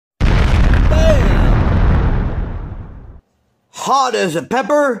hot as a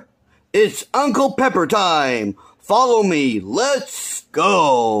pepper? It's Uncle Pepper time. Follow me. Let's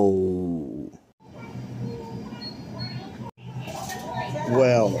go.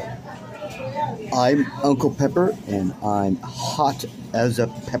 Well, I'm Uncle Pepper, and I'm hot as a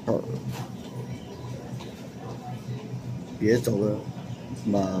pepper. 别走了，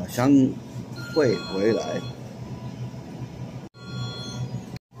马上会回来。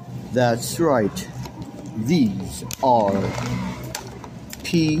That's right. These are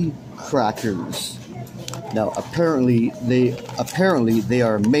pea crackers. Now, apparently they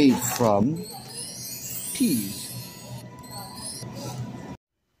are made from peas.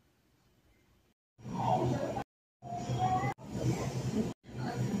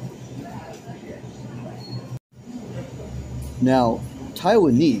 Now,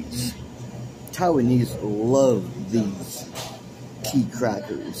 Taiwanese love these pea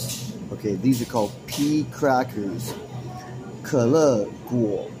crackers. Okay, these are called pea crackers. 可乐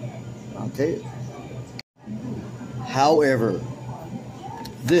果. Okay. However,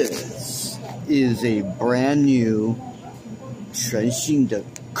 this is a brand new 全新的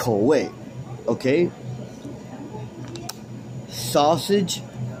口味. Okay? Sausage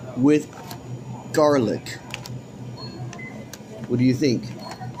with garlic. What do you think?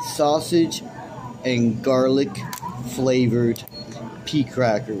 Sausage and garlic flavored pea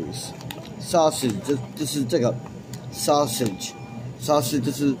crackers. Sausage, this is 这个 sausage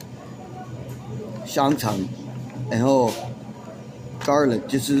就是香肠，然后 garlic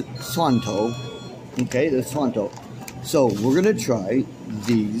就是蒜头。Okay, the 蒜头. So we're gonna try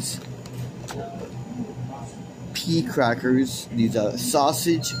these pea crackers. These are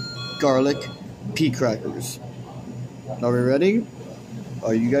sausage, garlic, pea crackers. Are we ready?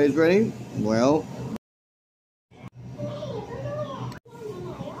 Are you guys ready? Well,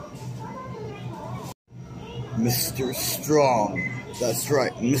 Mr. Strong. That's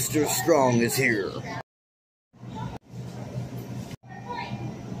right, Mr. Strong is here.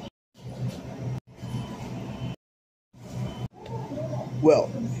 Well,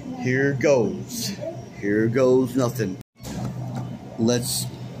 here goes. Here goes nothing. Let's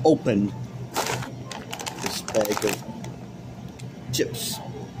open this bag of chips.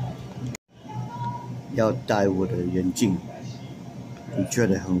 要戴我的眼镜，你觉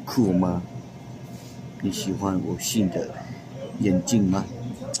得很酷吗？你喜欢我新的眼镜吗？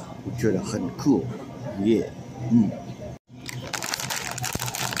我觉得很酷，耶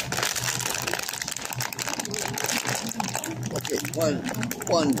，Okay,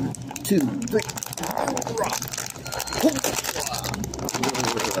 one, two, three.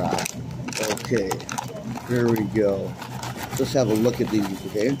 Okay, here we go. Let's have a look at these,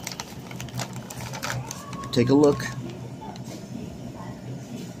 okay? Take a look.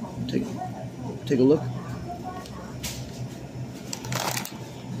 Take a look.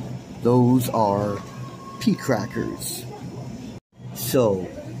 Those are pea crackers. So,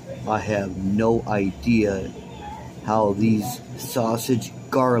 I have no idea how these sausage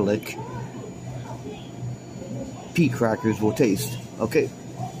garlic pea crackers will taste. Okay,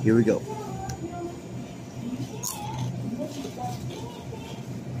 here we go.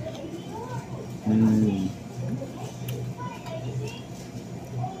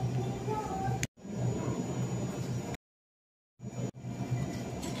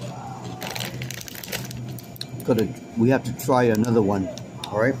 We have to try another one,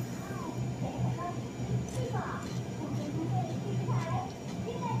 all right?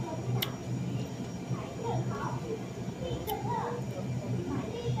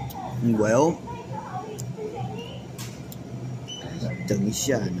 Well, 等一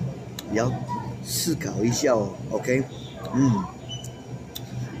下呢，要思考一下哦 ，OK？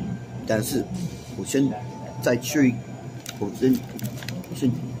 但是我先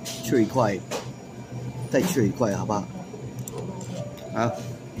吃一块。再吃一块好不好？啊，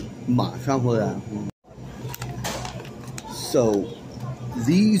马上回来。So,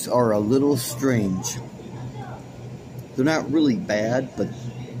 these are a little strange. They're not really bad, but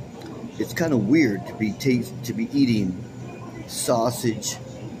it's kind of weird to be eating sausage,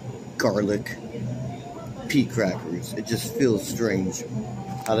 garlic, pea crackers. It just feels strange.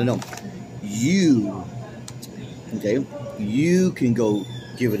 I don't know. You can go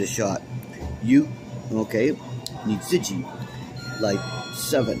give it a shot. Okay, 你自己来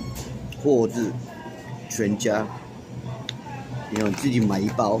 7或者全家，你自己买一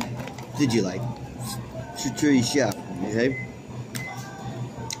包，自己来吃一下 ，OK？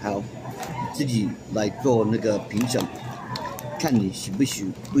 好，自己来做那个评审，看你喜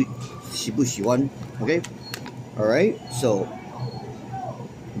不喜欢 ，OK？ All right, so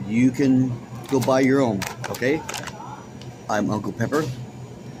you can go buy your own, okay? I'm Uncle Pepper,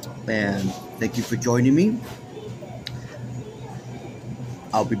 and thank you for joining me.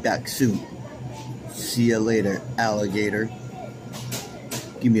 I'll be back soon. See you later, alligator.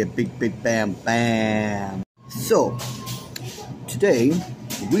 Give me a big, big bam, bam. So, today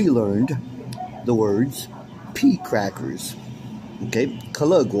we learned the words pea crackers, okay, 可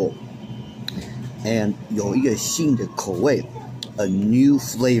乐果 and 有一个新的口味 a new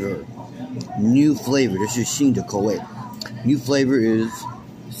flavor 这是新的口味 new flavor is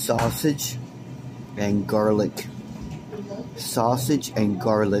sausage and garlic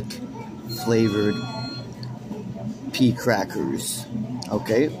flavored pea crackers.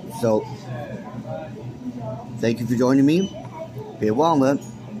 Okay, so thank you for joining me. 别忘了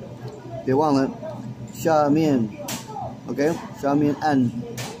下面 OK 下面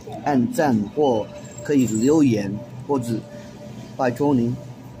按赞或可以留言，或者拜托你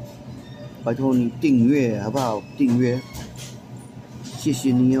订阅好不好？订阅，谢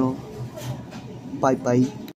谢你哦，拜拜。